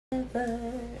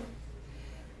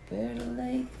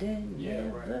than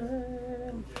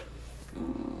ever.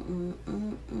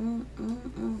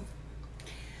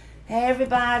 Hey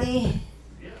everybody,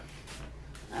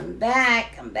 I'm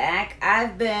back.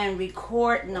 I've been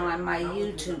recording on my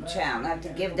YouTube channel. I have to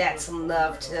give that some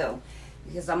love too,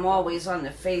 because I'm always on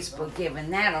the Facebook giving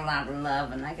that a lot of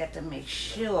love, and I got to make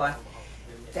sure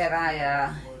that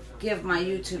I give my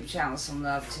YouTube channel some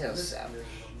love too. So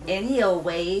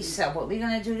anyway, so what we're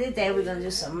gonna do today, we're gonna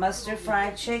do some mustard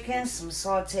fried chicken, some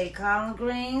sauteed collard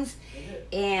greens,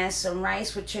 and some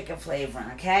rice with chicken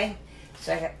flavoring. Okay,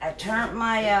 so I turned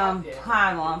my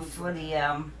pot on for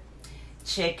the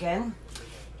chicken,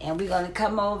 and we're gonna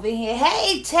come over here.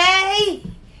 Hey Tay,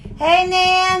 hey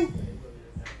Nan,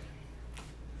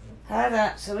 hold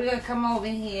up. So we're gonna come over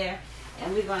here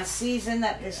and we're gonna season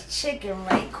up this chicken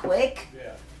right quick.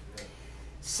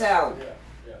 So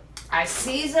I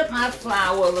seasoned my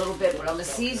flour a little bit, but I'm gonna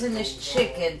season this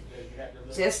chicken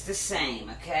just the same,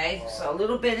 okay? So a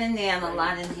little bit in there and a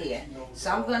lot in here.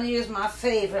 So I'm gonna use my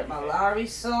favorite, my Lowry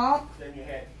salt.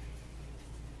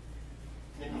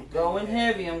 I'm going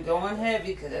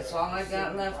heavy, because that's all I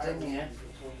got left in here.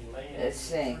 Let's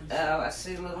see. Oh, I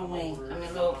see a little wing. I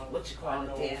mean, little, what you call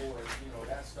it there?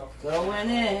 Going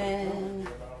in.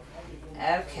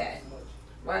 Okay.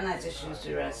 Why not just use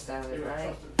the rest of it,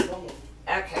 right?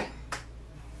 Okay.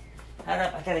 Hold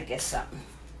up, I gotta get something.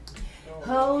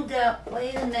 Hold up,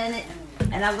 wait a minute.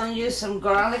 And I'm gonna use some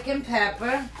garlic and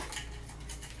pepper.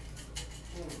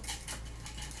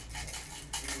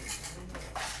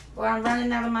 Well, I'm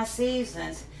running out of my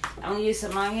seasonings. I'm gonna use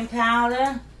some onion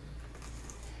powder.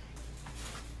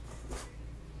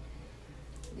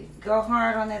 You can go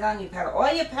hard on that onion powder.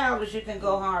 All your powders you can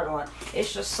go hard on.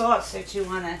 It's your salts that you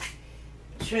wanna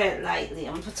tread lightly.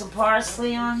 I'm gonna put some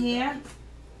parsley on here.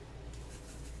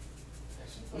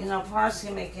 You know,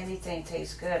 parsley make anything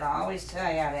taste good. I always tell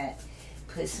you that.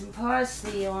 Put some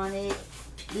parsley on it.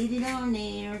 Get it on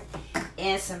there.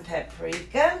 And some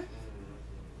paprika.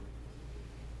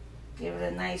 Give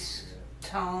it a nice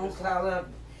tone, color,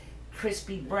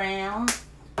 crispy brown.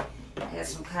 Add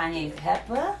some cayenne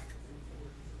pepper.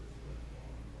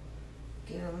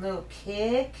 Give it a little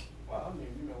kick.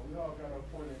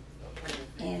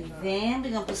 And then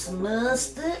we're gonna put some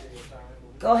mustard.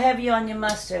 Go heavy on your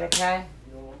mustard, okay?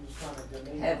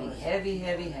 Heavy.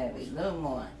 A little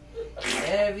more.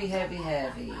 Heavy.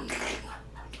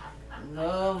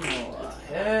 No more.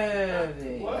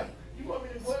 Heavy.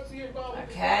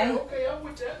 Okay. Then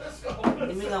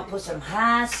we're gonna put some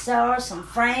hot sauce, some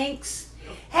Franks.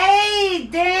 Hey,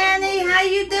 Danny, how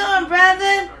you doing,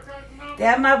 brother?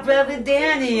 That's my brother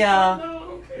Danny,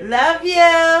 y'all. Love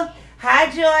you.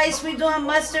 Hi, Joyce. We're doing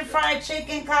mustard fried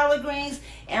chicken, collard greens,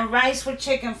 and rice with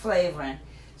chicken flavoring.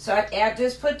 So I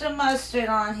just put the mustard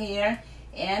on here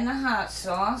and the hot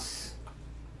sauce.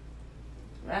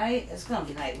 Right? It's gonna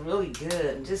be like really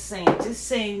good. Just saying.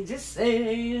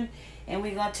 And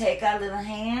we're gonna take our little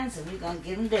hands and we're gonna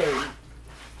get them dirty.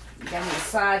 We're gonna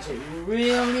massage it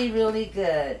really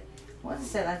good. What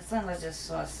is that? I thought I just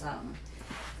saw something.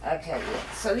 Okay, yeah.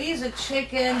 So these are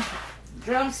chicken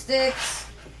drumsticks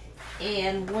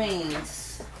and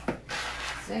wings. I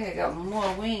think I got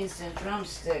more wings than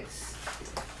drumsticks.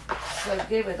 So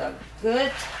give it a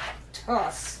good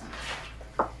toss.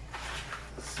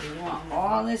 So you want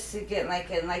all this to get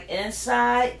like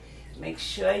inside. Make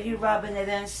sure you're rubbing it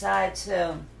inside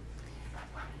too.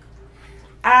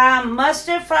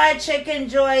 Mustard fried chicken,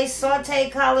 Joyce,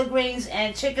 sauteed collard greens,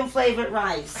 and chicken flavored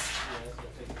rice.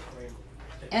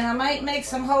 And I might make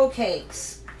some whole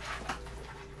cakes.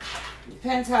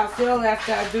 Depends how I feel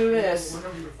after I do this.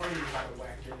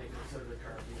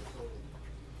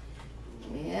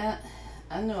 Yeah,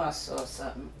 I knew I saw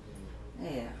something.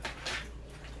 Yeah,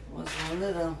 was a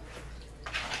little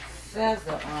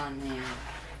feather on there.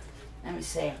 Let me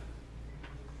see.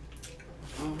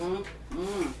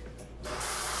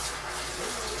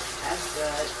 That's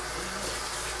good.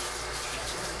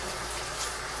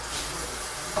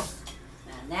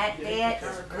 Now that there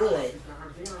is good.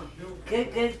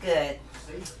 Good.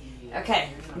 Okay,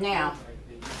 now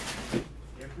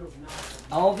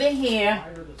over here,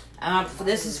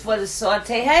 this is for the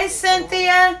saute. Hey,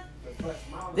 Cynthia.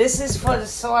 This is for the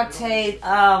sauteed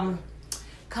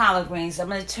collard greens. I'm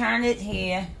going to turn it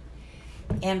here.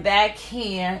 And back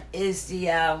here is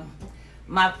the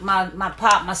my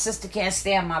pot. My sister can't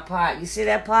stand my pot. You see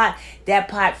that pot? That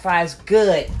pot fries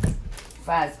good.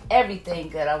 Fries everything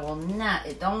good. I will not.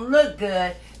 It don't look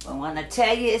good, but when I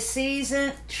tell you it's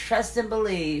seasoned, trust and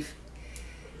believe.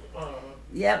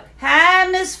 Yep. Hi,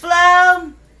 Miss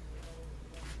Flo.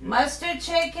 Mustard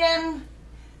chicken,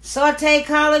 sauteed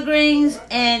collard greens,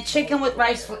 and chicken with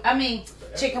rice.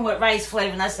 chicken with rice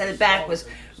flavor, and I said it backwards.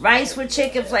 Rice with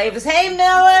chicken flavors. Hey,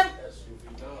 Miller.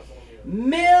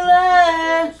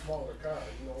 Miller.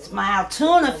 It's my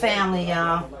Altoona family,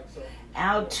 y'all.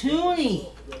 Altoona.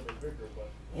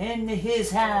 Into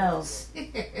his house.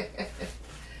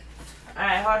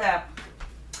 Alright, hold up.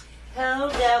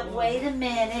 Hold up, wait a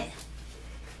minute.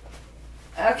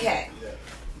 Okay.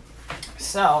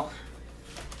 So,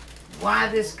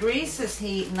 while this grease is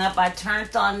heating up, I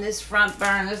turned on this front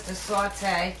burners to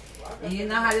saute. And you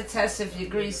know how to test if your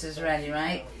grease is ready,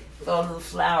 right? Throw a little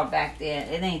flour back there.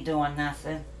 It ain't doing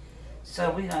nothing. So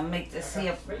we're going to make this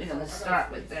here. We're going to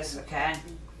start with this, okay?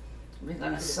 We're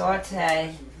going to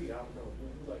saute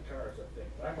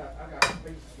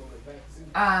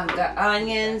the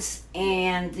onions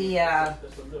and the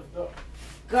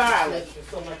garlic.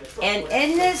 And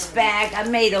in this bag, I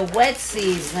made a wet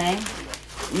seasoning.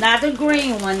 Not a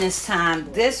green one this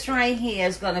time. This right here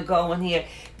is going to go in here.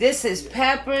 This is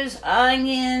peppers,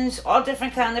 onions, all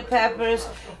different kind of peppers,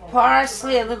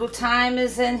 parsley, a little thyme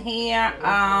is in here.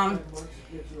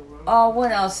 Oh,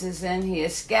 what else is in here?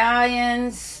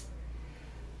 Scallions,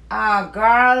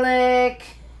 garlic,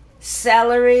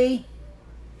 celery.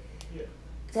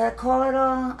 Did I call it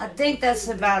all? I think that's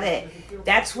about it.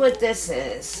 That's what this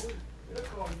is.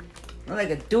 Looks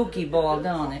like a dookie ball,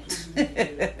 don't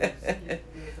it?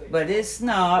 But it's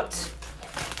not.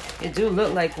 It do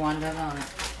look like one, don't it?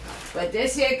 But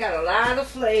this here got a lot of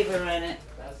flavor in it.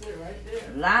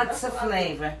 Lots of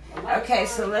flavor. Okay,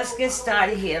 so let's get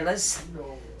started here. Let's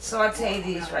saute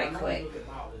these right quick.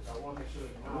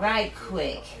 Right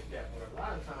quick.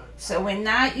 So we're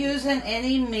not using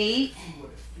any meat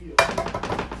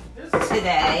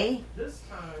today.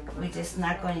 We're just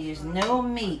not going to use no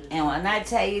meat. And when I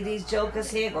tell you these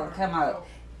jokers here going to come out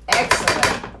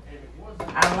excellent.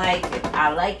 I like it.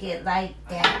 I like it like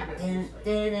that. Dun,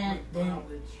 dun, dun, dun.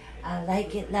 I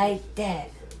like it like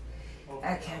that.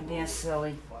 Okay, I'm being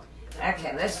silly.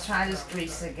 Okay, let's try this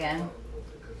grease again.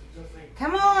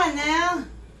 Come on now.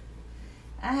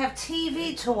 I have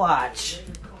TV to watch.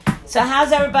 So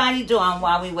how's everybody doing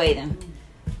while we waiting?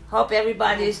 Hope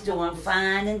everybody's doing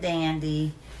fine and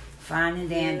dandy. Fine and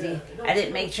dandy. I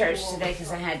didn't make church today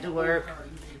because I had to work.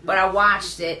 But I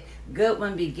watched it. Good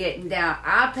one be getting down.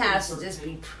 Our pastor just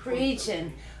be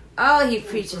preaching. Oh, he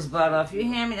preaches butt off. You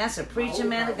hear me? That's a preaching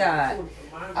man of God.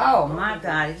 Oh, my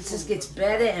God. It just gets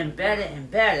better and better and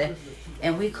better.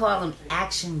 And we call him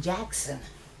Action Jackson.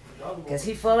 Because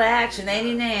he full of action, ain't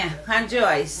he now? Huh,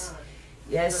 Joyce?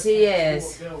 Yes, he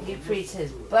is. He preached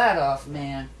his butt off,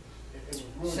 man.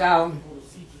 So,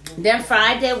 then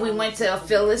Friday we went to a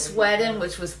Phyllis wedding,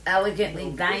 which was elegantly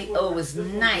nice. Oh, it was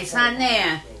nice. Huh,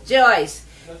 now? Joyce?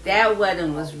 That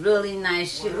wedding was really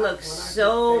nice. She looked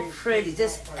so pretty,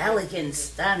 just elegant,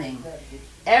 stunning.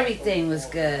 Everything was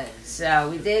good. So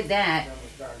we did that.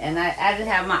 And I didn't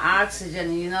have my oxygen.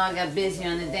 And, you know, I got busy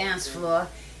on the dance floor.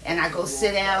 And I go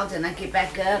sit down, and I get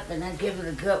back up, and I give it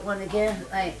a good one again.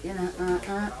 Like, you know,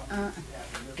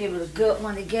 give it a good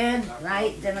one again,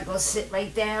 right? Then I go sit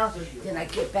right down. Then I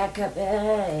get back up.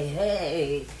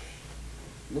 Hey.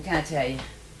 What can I tell you?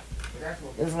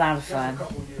 It was a lot of fun.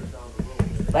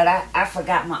 But I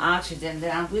forgot my oxygen.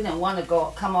 We didn't want to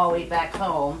come all the way back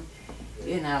home,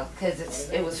 you know, because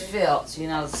it was filled. You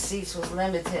know, the seats was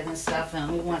limited and stuff,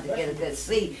 and we wanted to get a good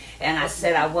seat. And I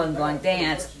said I wasn't going to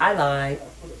dance. I lied.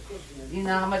 You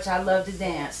know how much I love to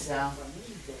dance, so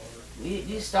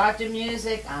you start the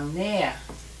music, I'm there.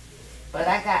 But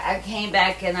I came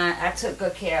back and I took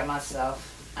good care of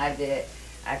myself. I did.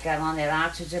 I got on that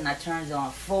oxygen. I turned it on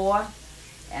 4.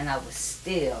 And I was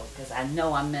still, because I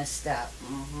know I messed up.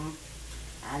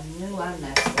 I knew I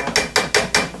messed up.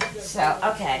 So,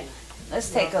 okay,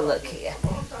 let's take a look here.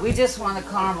 We just want to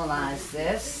caramelize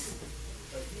this.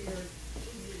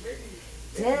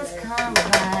 Just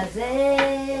caramelize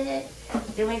it.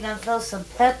 Then we're going to throw some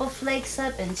pepper flakes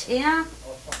up in here.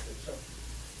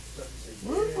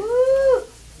 Woo-hoo.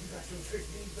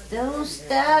 Don't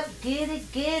stop. Get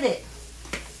it.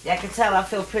 Y'all can tell I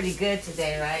feel pretty good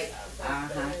today, right?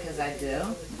 Because I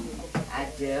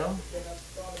do.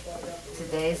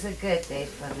 Today's a good day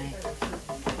for me.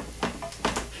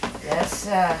 Yes,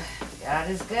 sir. God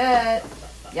is good.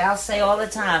 Y'all say all the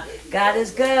time, God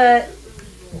is good.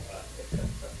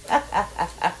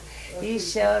 He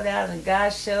showed out and God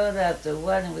showed up. The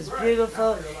wedding was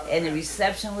beautiful and the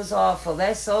reception was awful.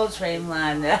 That Soul Train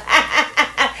line,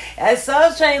 that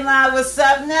Soul Train line was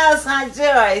something else, huh,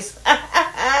 Joyce?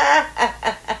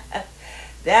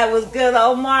 That was good.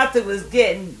 Old Martha was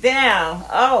getting down.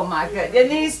 Oh, my God. Your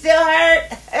knees still hurt?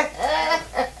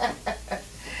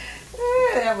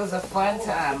 That was a fun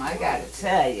time, I got to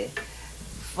tell you.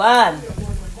 fun.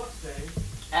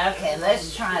 Okay,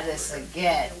 let's try this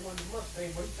again.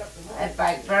 That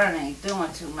back burner ain't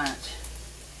doing too much.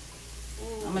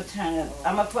 I'm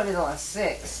gonna put it on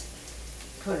 6.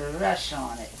 Put a rush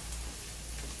on it.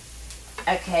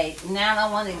 Okay, now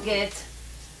I want to get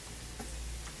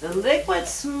the liquid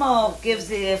smoke. Gives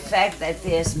the effect that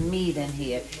there's meat in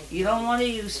here. You don't want to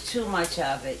use too much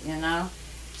of it, you know.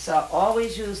 So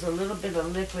always use a little bit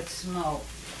of liquid smoke.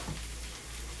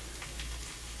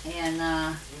 And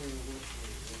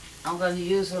I'm going to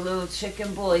use a little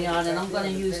chicken bouillon, and I'm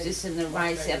going to use this in the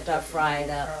rice after I fry it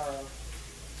up.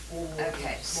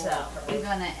 Okay, so we're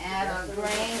going to add our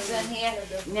grains in here.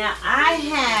 Now I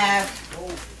have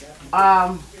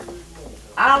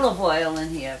olive oil in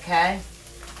here, okay?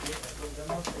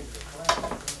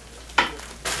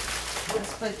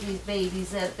 Let's put these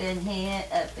babies up in here,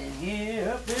 up in here,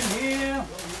 up in here.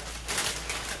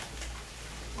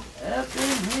 Up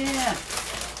in here.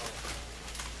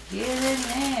 Get in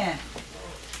there.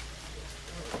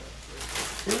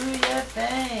 Do your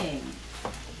thing.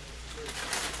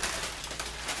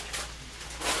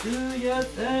 Do your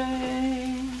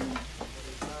thing.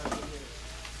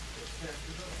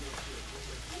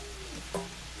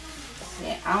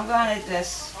 See, I'm going to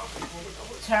just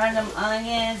turn them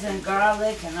onions and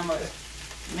garlic, and I'm going to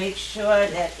make sure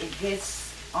that it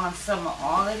gets on some of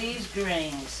all of these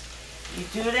greens. You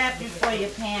do that before your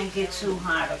pan gets too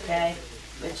hot, okay?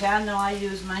 But y'all know I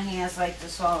use my hands like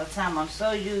this all the time. I'm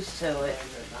so used to it.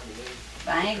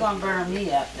 But I ain't going to burn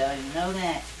me up, though. You know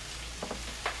that.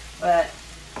 But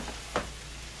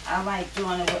I like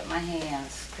doing it with my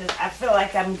hands. Because I feel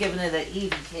like I'm giving it an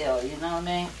even kill. You know what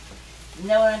I mean? You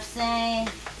know what I'm saying?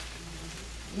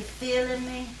 You feeling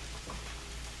me?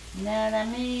 You know what I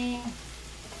mean?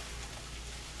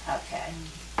 Okay.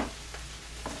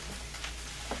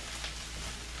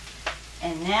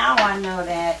 And now I know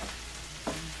that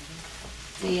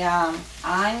the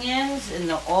onions and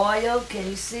the oil, can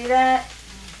you see that?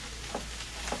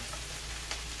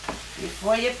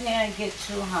 Before your pan gets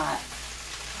too hot,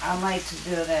 I like to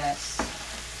do this.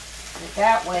 But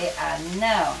that way I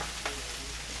know.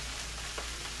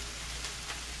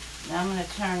 Now I'm going to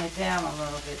turn it down a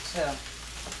little bit too.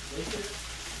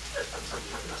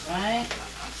 Right?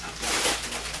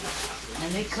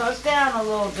 And they cook down a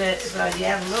little bit, so you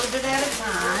have a little bit at a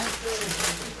time.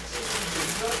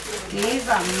 These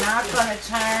I'm not going to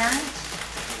turn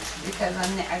because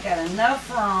I got enough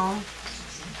room.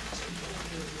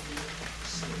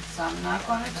 So I'm not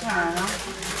going to turn them.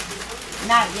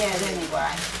 Not yet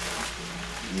anyway.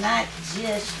 Not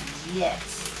just yet.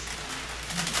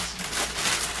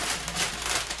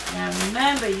 Now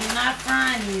remember, you're not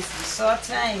frying these, you're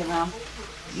sauteing them.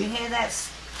 You hear that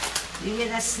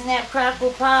snap,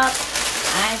 crackle, pop?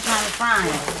 I ain't trying to fry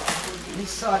them. We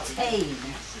sauteed.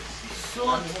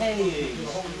 Sauteed.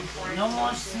 No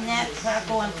more snap,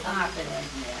 crackle, and pop it in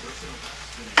here.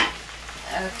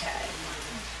 Okay.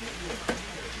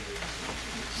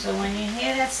 So when you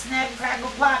hear that snap, crackle,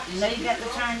 pop, you know you got to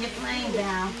turn your flame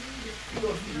down.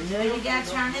 You know you got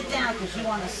to turn it down because you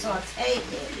want to saute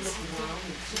it.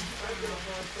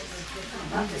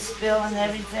 I'm just spilling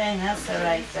everything. That's all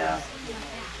right, though.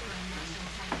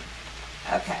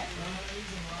 Okay.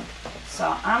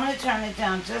 So I'm going to turn it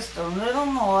down just a little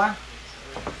more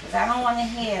because I don't want to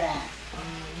hear that.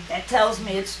 That tells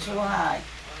me it's too high.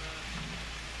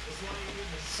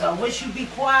 So I wish you'd be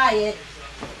quiet.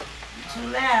 Too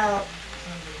loud.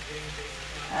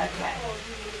 Okay.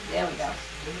 There we go.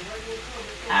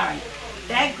 Alright.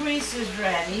 That grease is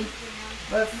ready.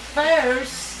 But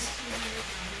first,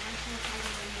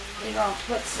 we're going to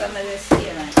put some of this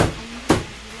here in.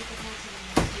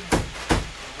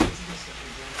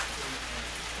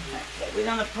 Okay. We're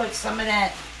going to put some of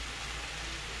that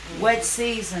wet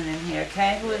season in here.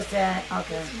 Okay. Who is that?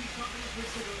 Okay.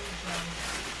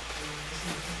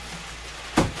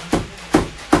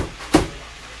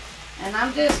 And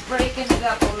I'm just breaking it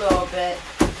up a little bit.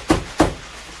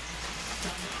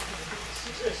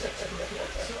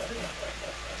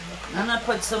 I'm going to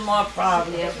put some more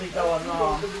probably as we go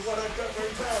along. Probably.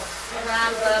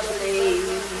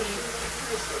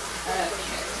 Okay,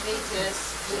 let me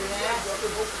just do that.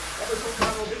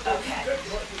 Okay.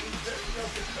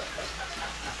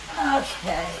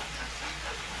 Okay.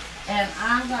 And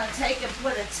I'm going to take and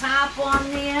put a top on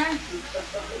there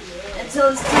until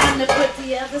it's time to put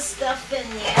the other stuff in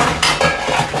there.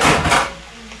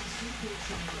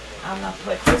 I'm going to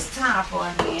put this top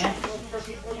on here.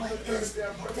 What is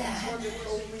that?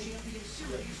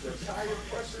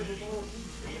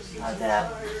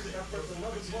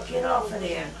 Get off of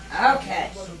there.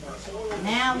 Okay.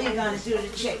 Now we're going to do the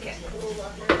chicken.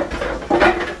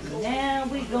 Now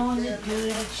we're going to do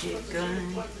the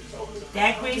chicken.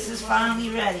 That grease is finally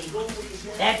ready.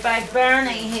 That back burn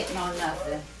ain't hitting on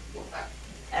nothing.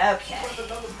 Okay.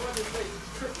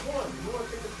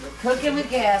 Cooking with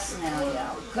gas now,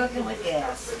 y'all. Cooking with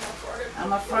gas. I'm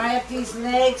going to fry up these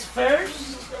legs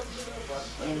first.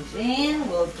 And then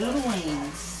we'll do the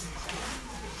wings.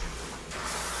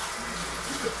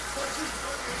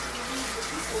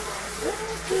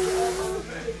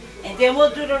 And then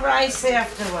we'll do the rice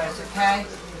afterwards, okay?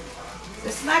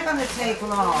 It's not going to take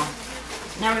long.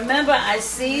 Now remember, I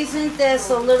seasoned this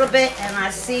a little bit and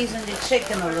I seasoned the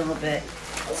chicken a little bit.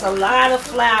 It's a lot of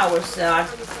flour, so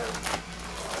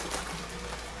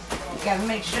you got to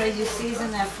make sure you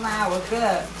season that flour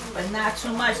good, but not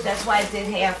too much. That's why I did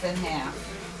half and half.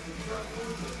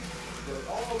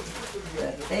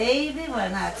 But baby,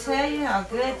 when I tell you how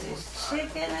good this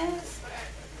chicken is,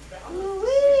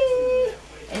 woo-wee.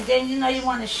 And then you know you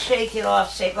want to shake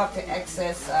off the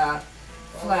excess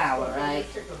flour, right?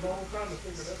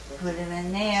 Put it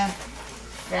in there,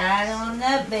 fry it on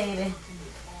up, baby.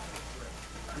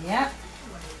 Yep.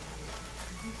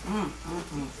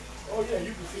 Oh yeah,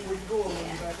 you can see where you're going when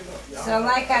you back it up. So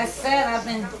like I said, I've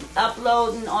been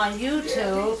uploading on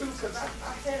YouTube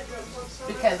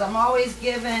because I'm always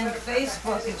giving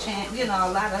Facebook a chance, you know,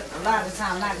 a lot of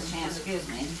time, not a chance, excuse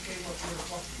me.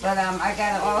 But I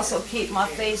gotta also keep my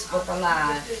Facebook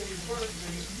alive.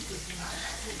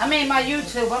 I mean my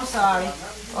YouTube, I'm sorry.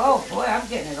 Oh boy, I'm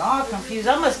getting it all confused.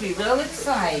 I must be real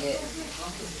excited.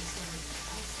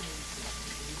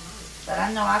 But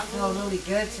I know I feel really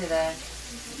good today.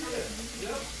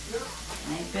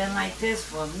 Ain't been like this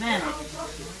for a minute.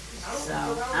 So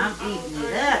I'm eating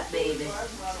it up, baby.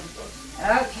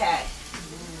 Okay.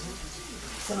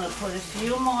 So I'm going to put a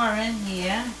few more in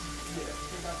here.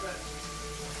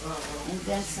 And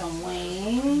then some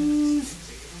wings.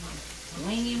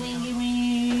 Wingy, wingy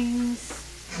wings.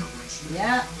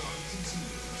 Yep.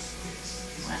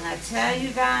 When I tell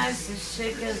you guys, this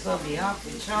chicken is going to be off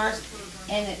the charts.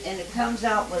 And it comes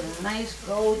out with a nice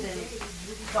golden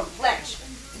complexion.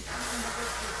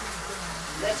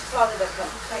 Let's call it a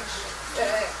complexion.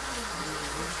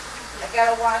 I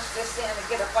gotta wash this in and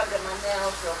get up under my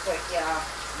nails real quick, y'all.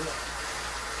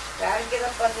 Gotta get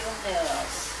up under the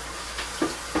nails.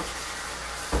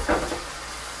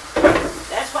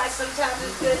 That's why sometimes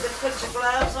it's good to put your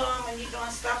gloves on when you're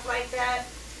doing stuff like that.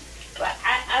 But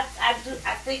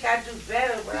I think I do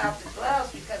better without the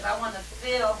gloves because I want to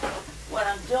feel what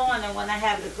I'm doing, and when I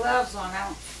have the gloves on, I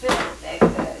don't feel it that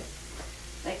good.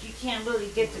 Like you can't really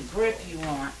get the grip you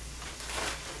want.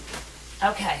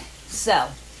 Okay,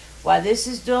 so while this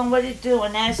is doing what it's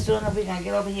doing, that's doing it, we're going to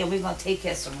get over here. We're going to take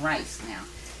care of some rice now.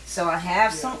 So I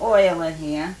have some oil in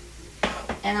here,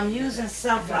 and I'm using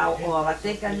sunflower oil. I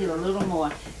think I need a little more.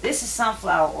 This is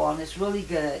sunflower oil, and it's really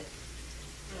good.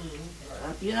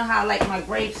 You know how I like my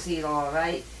grapeseed oil,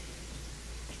 right?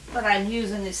 But I'm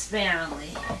using it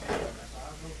sparingly.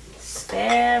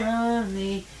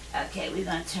 Sparingly. Okay, we're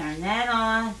going to turn that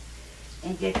on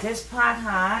and get this pot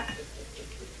hot.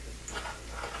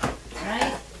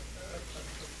 Right?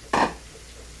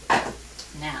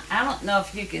 Now, I don't know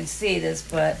if you can see this,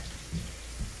 but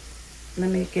let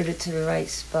me get it to the right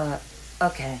spot.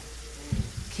 Okay.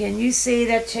 Can you see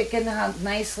that chicken, how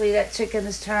nicely that chicken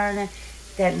is turning?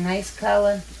 That nice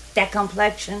color, that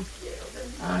complexion.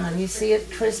 You see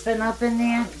it crisping up in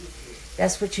there?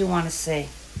 That's what you want to see.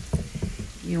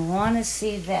 You want to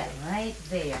see that right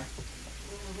there.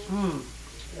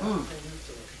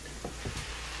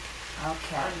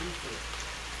 Okay.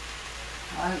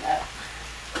 Hold up.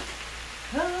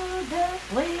 Hold up.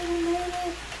 Wait a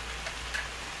minute.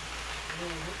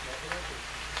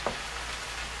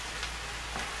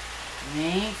 We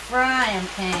ain't frying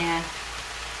pan.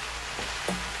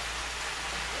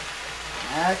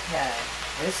 Okay,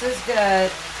 this is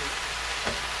good.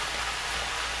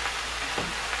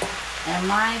 And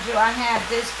mind you, I have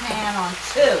this pan on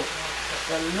 2.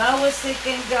 The lowest it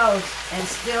can go and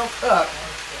still cook.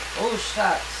 Oh,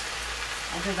 shucks.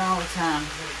 I do it all the time.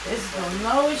 This is the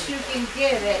lowest you can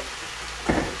get it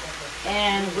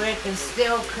and where it can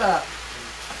still cook.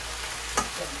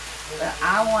 But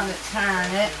I want to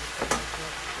turn it.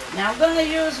 Now I'm going to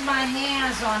use my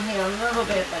hands on here a little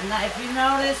bit, but not, if you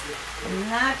notice,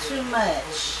 not too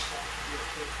much.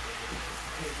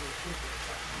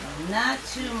 Not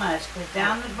too much, because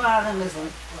down the bottom is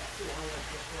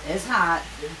hot.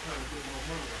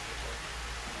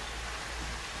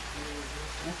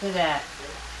 Look at that.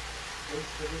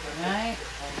 Right?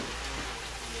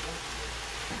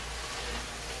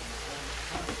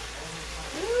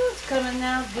 Ooh, it's coming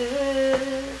out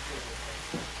good.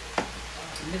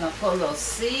 We're going to put a little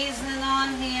seasoning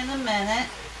on here in a minute.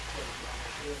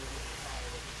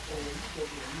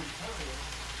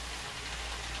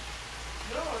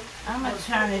 I'm going to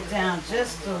turn it down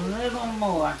just a little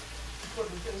more.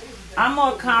 I'm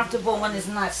more comfortable when it's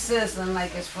not sizzling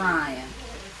like it's frying.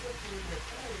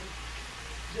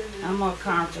 I'm more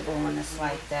comfortable when it's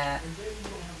like that.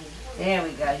 There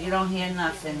we go. You don't hear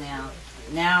nothing now.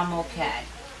 Now I'm okay.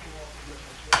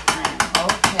 I'm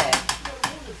okay.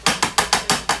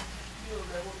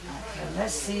 Okay,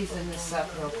 let's season this up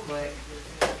real quick.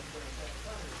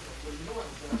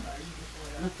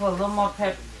 I'm going to put a little more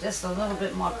pepper, just a little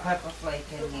bit more pepper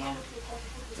flake in here.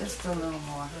 Just a little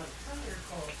more.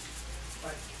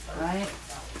 Right?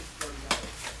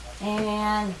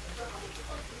 And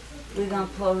we're going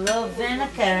to put a little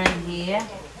vinegar in here.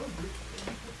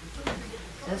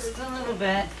 Just a little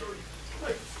bit.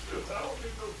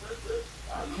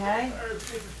 Okay?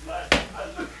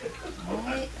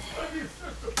 Right.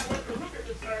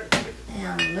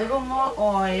 And a little more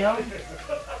oil.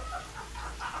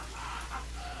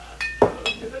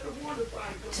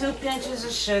 2 pinches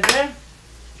of sugar.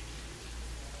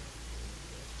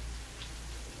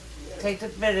 Take the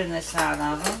bitterness out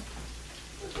of them.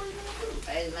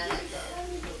 Wait a minute.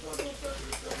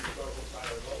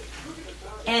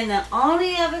 And the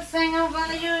only other thing I'm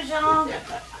going to use, y'all,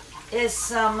 is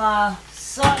some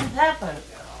salt and pepper.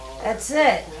 That's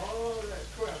it.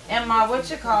 And my,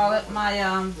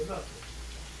 my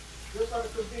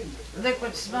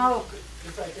liquid smoke.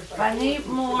 If I need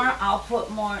more, I'll put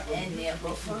more in there.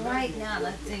 But for right now,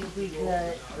 I think we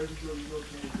good.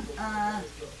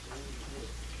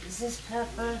 Is this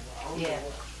pepper? Yeah.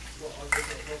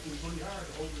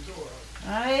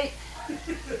 Alright.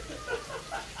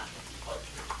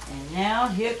 And now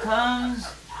here comes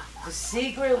the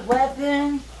secret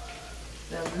weapon,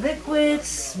 the liquid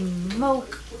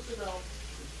smoke.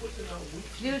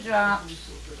 Few drops.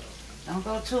 Don't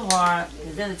go too hard,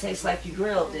 because then it tastes like you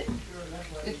grilled it.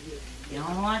 You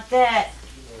don't want that.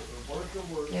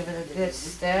 Give it a good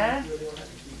stir.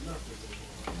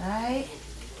 Right.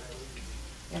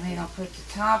 Then we're going to put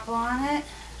the top on it.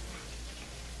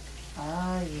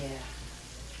 Oh, yeah.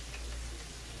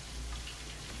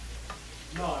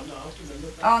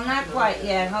 Oh, not quite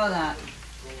yet. Hold on.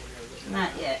 Not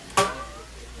yet.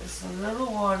 Just a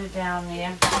little water down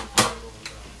there.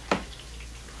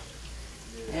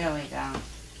 There we go.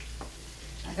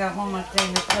 I got one more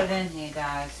thing to put in here,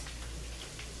 guys.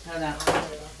 Hold on.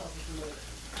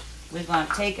 We're going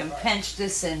to take and pinch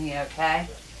this in here, okay?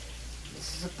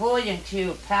 This is a bouillon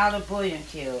cube, powdered bouillon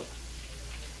cube.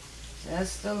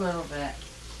 Just a little bit.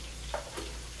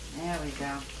 There we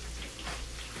go.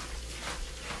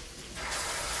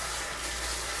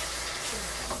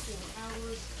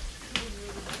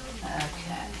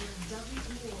 Okay.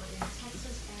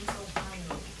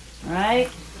 Right?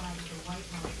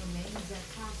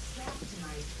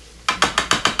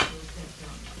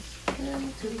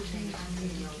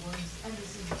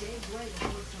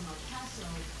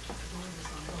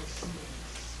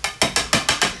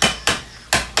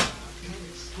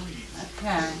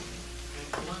 Okay.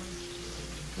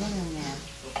 Get in there.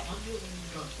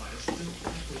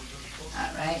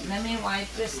 Alright, let me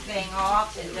wipe this thing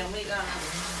off and then we're going to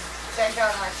check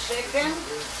out our chicken.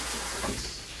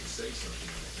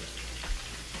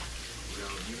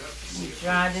 Let me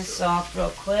dry this off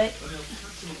real quick.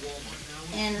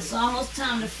 And it's almost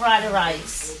time to fry the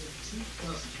rice.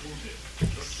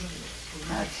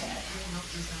 Okay.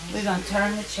 We're going to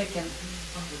turn the chicken.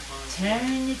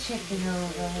 Turn the chicken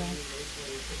over.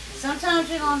 Sometimes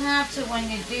you don't have to when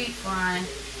you're deep frying.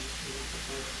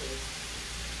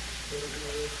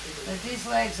 But these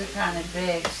legs are kind of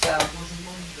big, so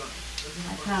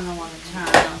I kind of want to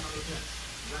turn them.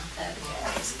 Okay,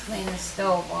 let's clean the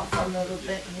stove off a little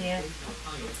bit here.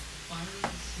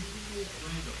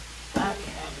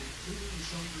 Okay.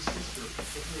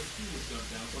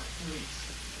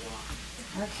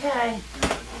 Okay.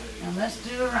 Now let's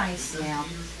do the rice now.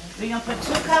 We're going to put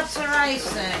 2 cups of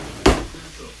rice in.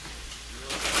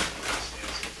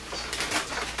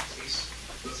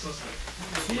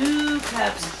 Two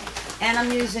cups. And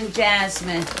I'm using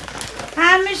Jasmine.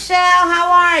 Hi, Michelle.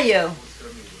 How are you?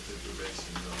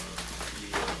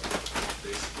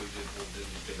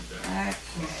 Okay.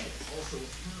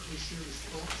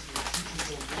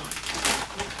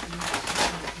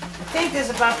 I think this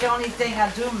is about the only thing I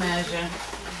do measure.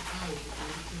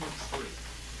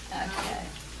 Okay.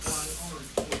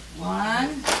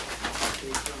 1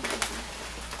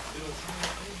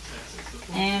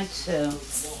 and 2.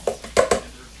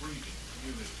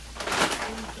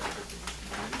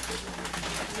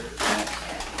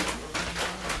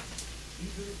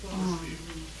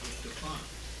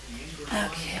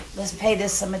 Okay, let's pay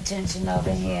this some attention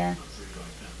over here.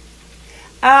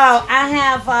 Oh, I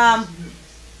have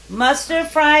mustard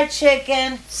fried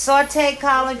chicken, sauteed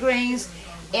collard greens,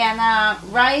 and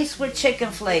rice with chicken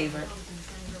flavor.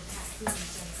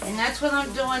 And that's what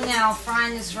I'm doing now,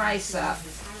 frying this rice up.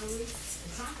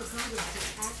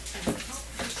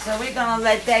 So we're gonna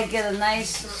let that get a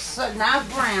nice, not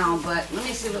brown, but let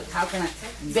me see how can I,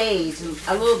 beige,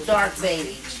 a little dark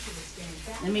beige.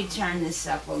 Let me turn this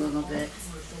up a little bit.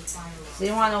 So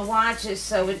you wanna watch it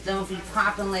so it don't be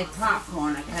popping like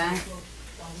popcorn, okay?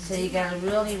 So you gotta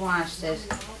really watch this.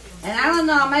 And I don't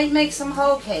know, I might make some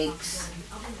whole cakes.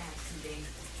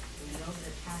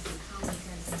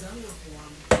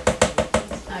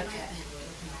 Okay.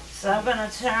 So I'm gonna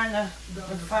turn the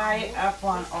fire up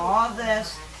on all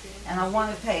this, and I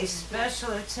want to pay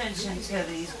special attention to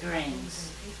these greens.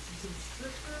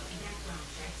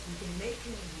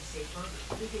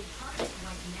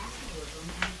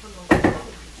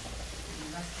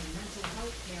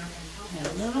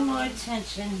 A little more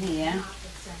attention here.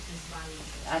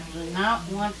 I do not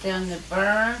want them to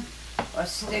burn or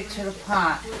stick to the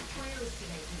pot.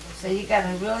 So you got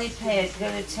to really pay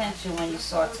good attention when you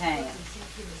saute them.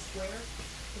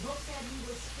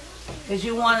 Because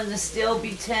you want them to still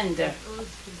be tender.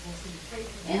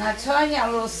 And I tell you a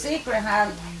little secret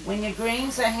how when your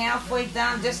greens are halfway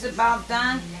done, just about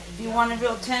done, if you want it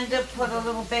real tender, put a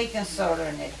little baking soda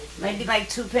in it. Maybe like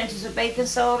 2 pinches of baking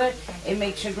soda. It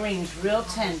makes your greens real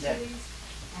tender.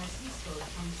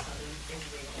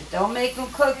 Don't make them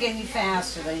cook any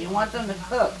faster though. You want them to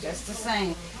cook just the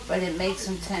same, but it makes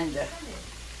them tender.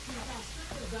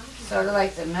 Sort of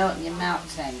like the melt in your mouth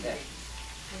tender.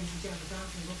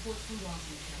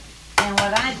 And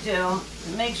what I do,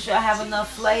 to make sure I have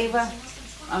enough flavor,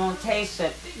 I'm going to taste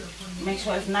it. Make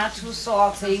sure it's not too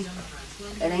salty.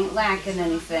 It ain't lacking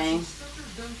anything.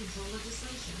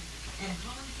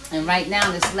 And right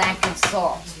now it's lacking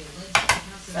salt.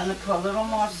 So I'm going to put a little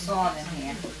more salt in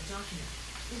here.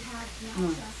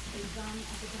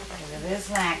 Because it is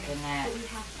lacking that.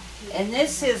 And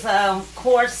this is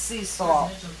coarse sea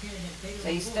salt. So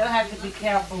you still have to be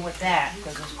careful with that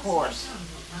because it's coarse.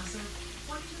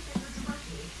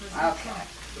 Okay.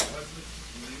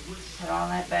 Put all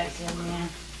that back in there.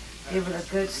 Give it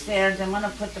a good stir. Then I'm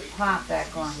going to put the pot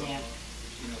back on here.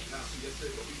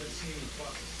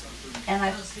 And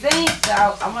I think,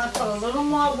 though, I'm going to put a little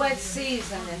more wet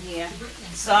seasoning in here.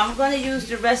 So I'm going to use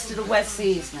the rest of the wet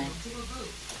seasoning.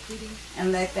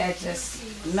 And let that just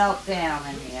melt down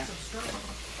in here.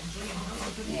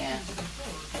 Yeah.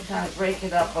 Kind of break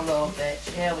it up a little bit.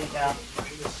 There we go.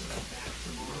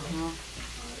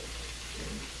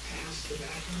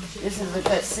 This is a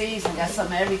good season. Got some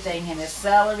of everything in it.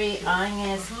 Celery,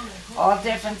 onions, all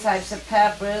different types of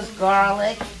peppers,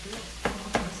 garlic.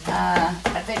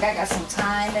 I think I got some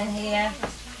thyme in here.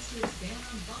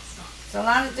 So a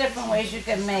lot of different ways you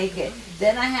can make it.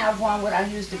 Then I have one where I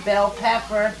use the bell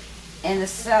pepper and the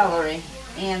celery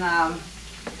and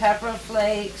pepper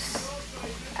flakes.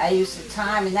 I use the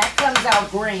thyme and that comes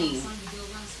out green.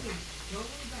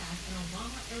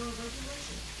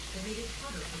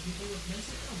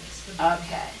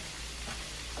 Okay.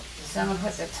 So I'm going to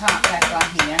put the top back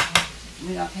on here.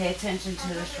 We're going to pay attention to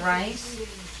this rice.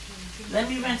 Let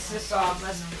me rinse this off.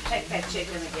 Let's check that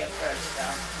chicken again first,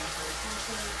 though.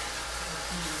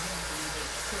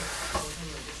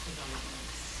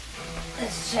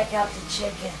 Let's check out the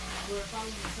chicken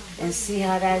and see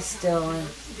how that's doing.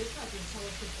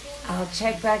 I'll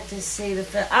check back to see the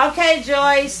film. Okay,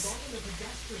 Joyce.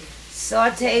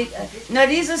 Sauteed. No,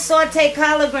 these are sauteed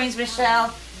collard greens,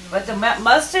 Michelle. But the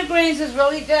mustard greens is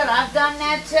really good. I've done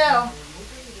that too.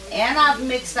 And I've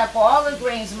mixed up all the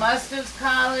greens, mustards,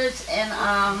 collards, and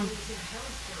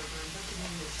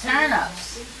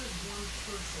turnips.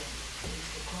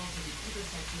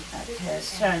 Okay,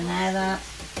 let's turn that up.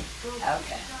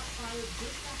 Okay.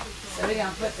 So we're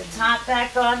going to put the top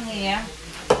back on here.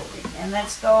 And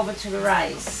let's go over to the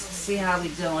rice. See how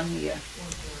we're doing here.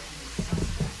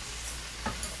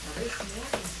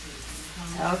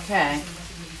 Okay.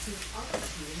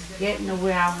 Getting to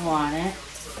where I want it.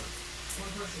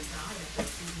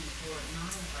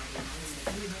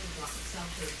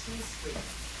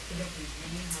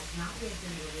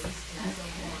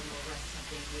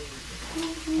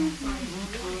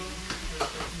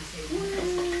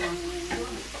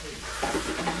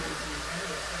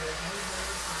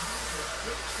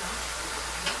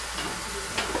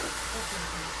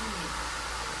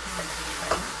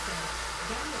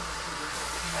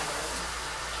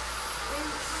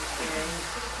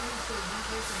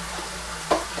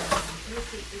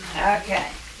 Okay,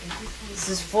 This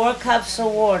is 4 cups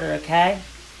of water, okay?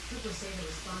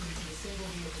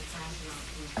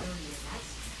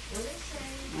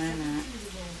 Why not?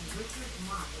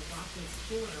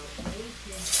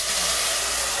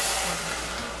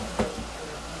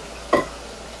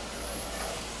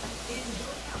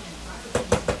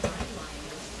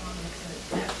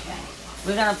 Okay.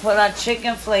 We're going to put our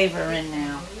chicken flavor in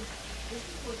now.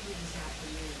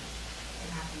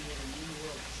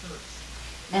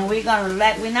 And we're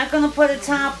not going to put a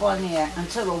top on there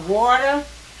until the water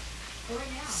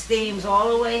steams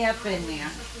all the way up in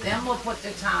there. Then we'll put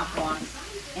the top on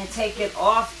and take it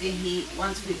off the heat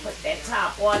once we put that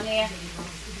top on there.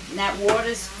 And that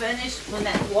water's finished. When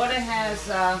that water has,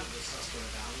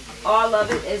 all of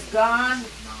it is gone,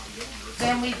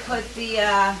 then we put the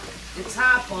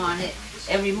top on it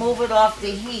and remove it off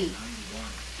the heat.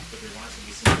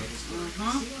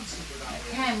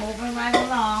 Okay, moving right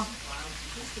along.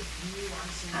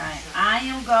 Alright, I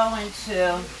am going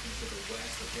to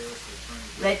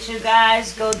let you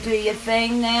guys go do your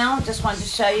thing now. Just wanted to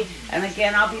show you. And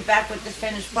again, I'll be back with the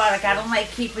finished product. I don't like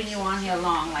keeping you on here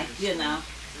long, like, you know.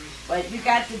 But you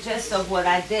got the gist of what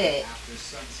I did.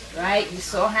 Right? You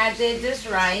saw how I did this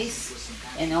rice.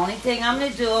 And the only thing I'm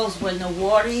going to do is when the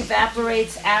water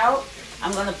evaporates out,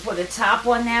 I'm going to put a top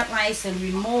on that rice and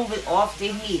remove it off the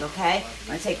heat, okay? I'm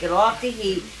going to take it off the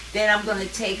heat. Then I'm going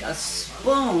to take a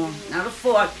spoon, not a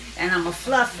fork, and I'm going to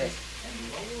fluff it.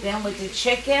 Then with the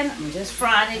chicken, I'm just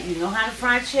frying it. You know how to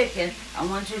fry chicken. I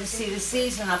want you to see the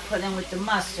season I put in with the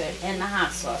mustard and the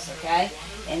hot sauce, okay?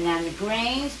 And now the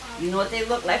grains, you know what they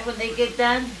look like when they get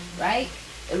done, right?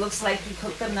 It looks like you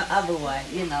cook them the other way,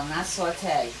 you know, not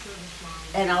sauteed.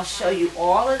 And I'll show you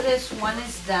all of this when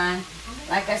it's done.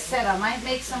 Like I said, I might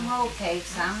make some whole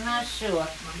cakes. I'm not sure.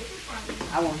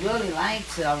 I would really like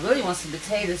to. I really want some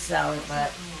potato salad,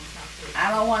 but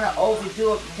I don't want to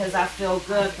overdo it because I feel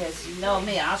good. Because you know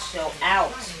me, I'll show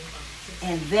out.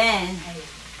 And then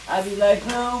I'll be like,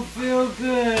 I don't feel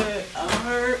good. I'm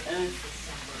hurting.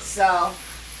 So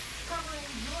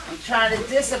I'm trying to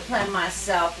discipline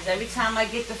myself because every time I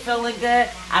get to feeling good,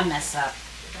 I mess up.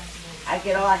 I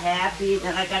get all happy,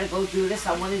 then I gotta go do this,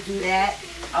 I wanna do that.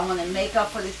 I wanna make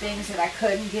up for the things that I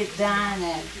couldn't get done,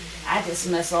 and I just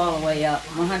mess all the way up,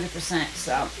 100%,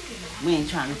 so we ain't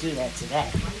trying to do that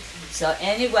today. So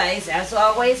anyways, as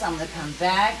always, I'm gonna come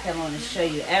back, I'm gonna show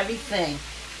you everything.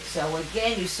 So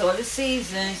again, you saw the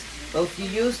seasons, but if you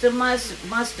use the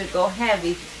mustard, go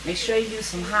heavy. Make sure you use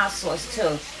some hot sauce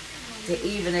too, to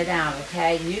even it out,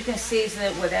 okay? And you can season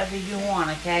it whatever you want,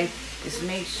 okay? Just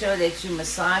make sure that you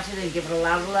massage it and give it a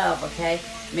lot of love, okay?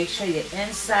 Make sure your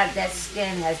inside that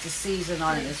skin has the season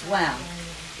on it as well.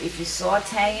 If you're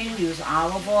sauteing, use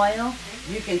olive oil.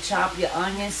 You can chop your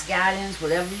onions, scallions,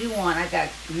 whatever you want. I got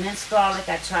minced garlic.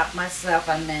 I chopped myself.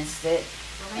 I minced it.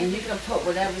 And you can put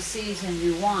whatever season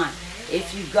you want.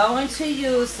 If you're going to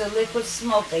use the liquid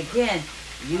smoke, again,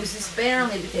 use it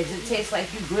sparingly because it tastes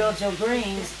like you grilled your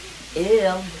greens.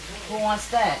 Ew. Who wants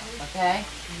that? Okay?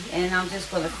 And I'm just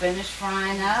going to finish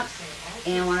frying up.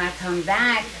 And when I come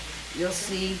back, you'll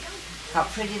see how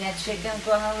pretty that chicken's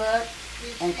going to look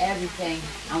and everything.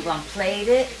 I'm going to plate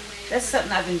it. That's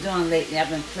something I've been doing lately. I've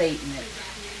been plating it.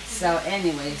 So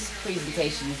anyways,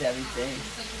 presentation is everything.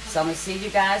 So I'm going to see you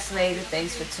guys later.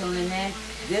 Thanks for tuning in.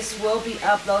 This will be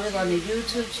uploaded on the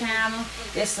YouTube channel.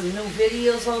 There's some new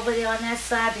videos over there on that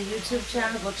side, the YouTube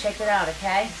channel. Go check it out,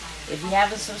 okay? If you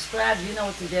haven't subscribed, you know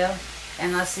what to do.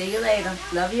 And I'll see you later.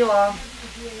 Love you all.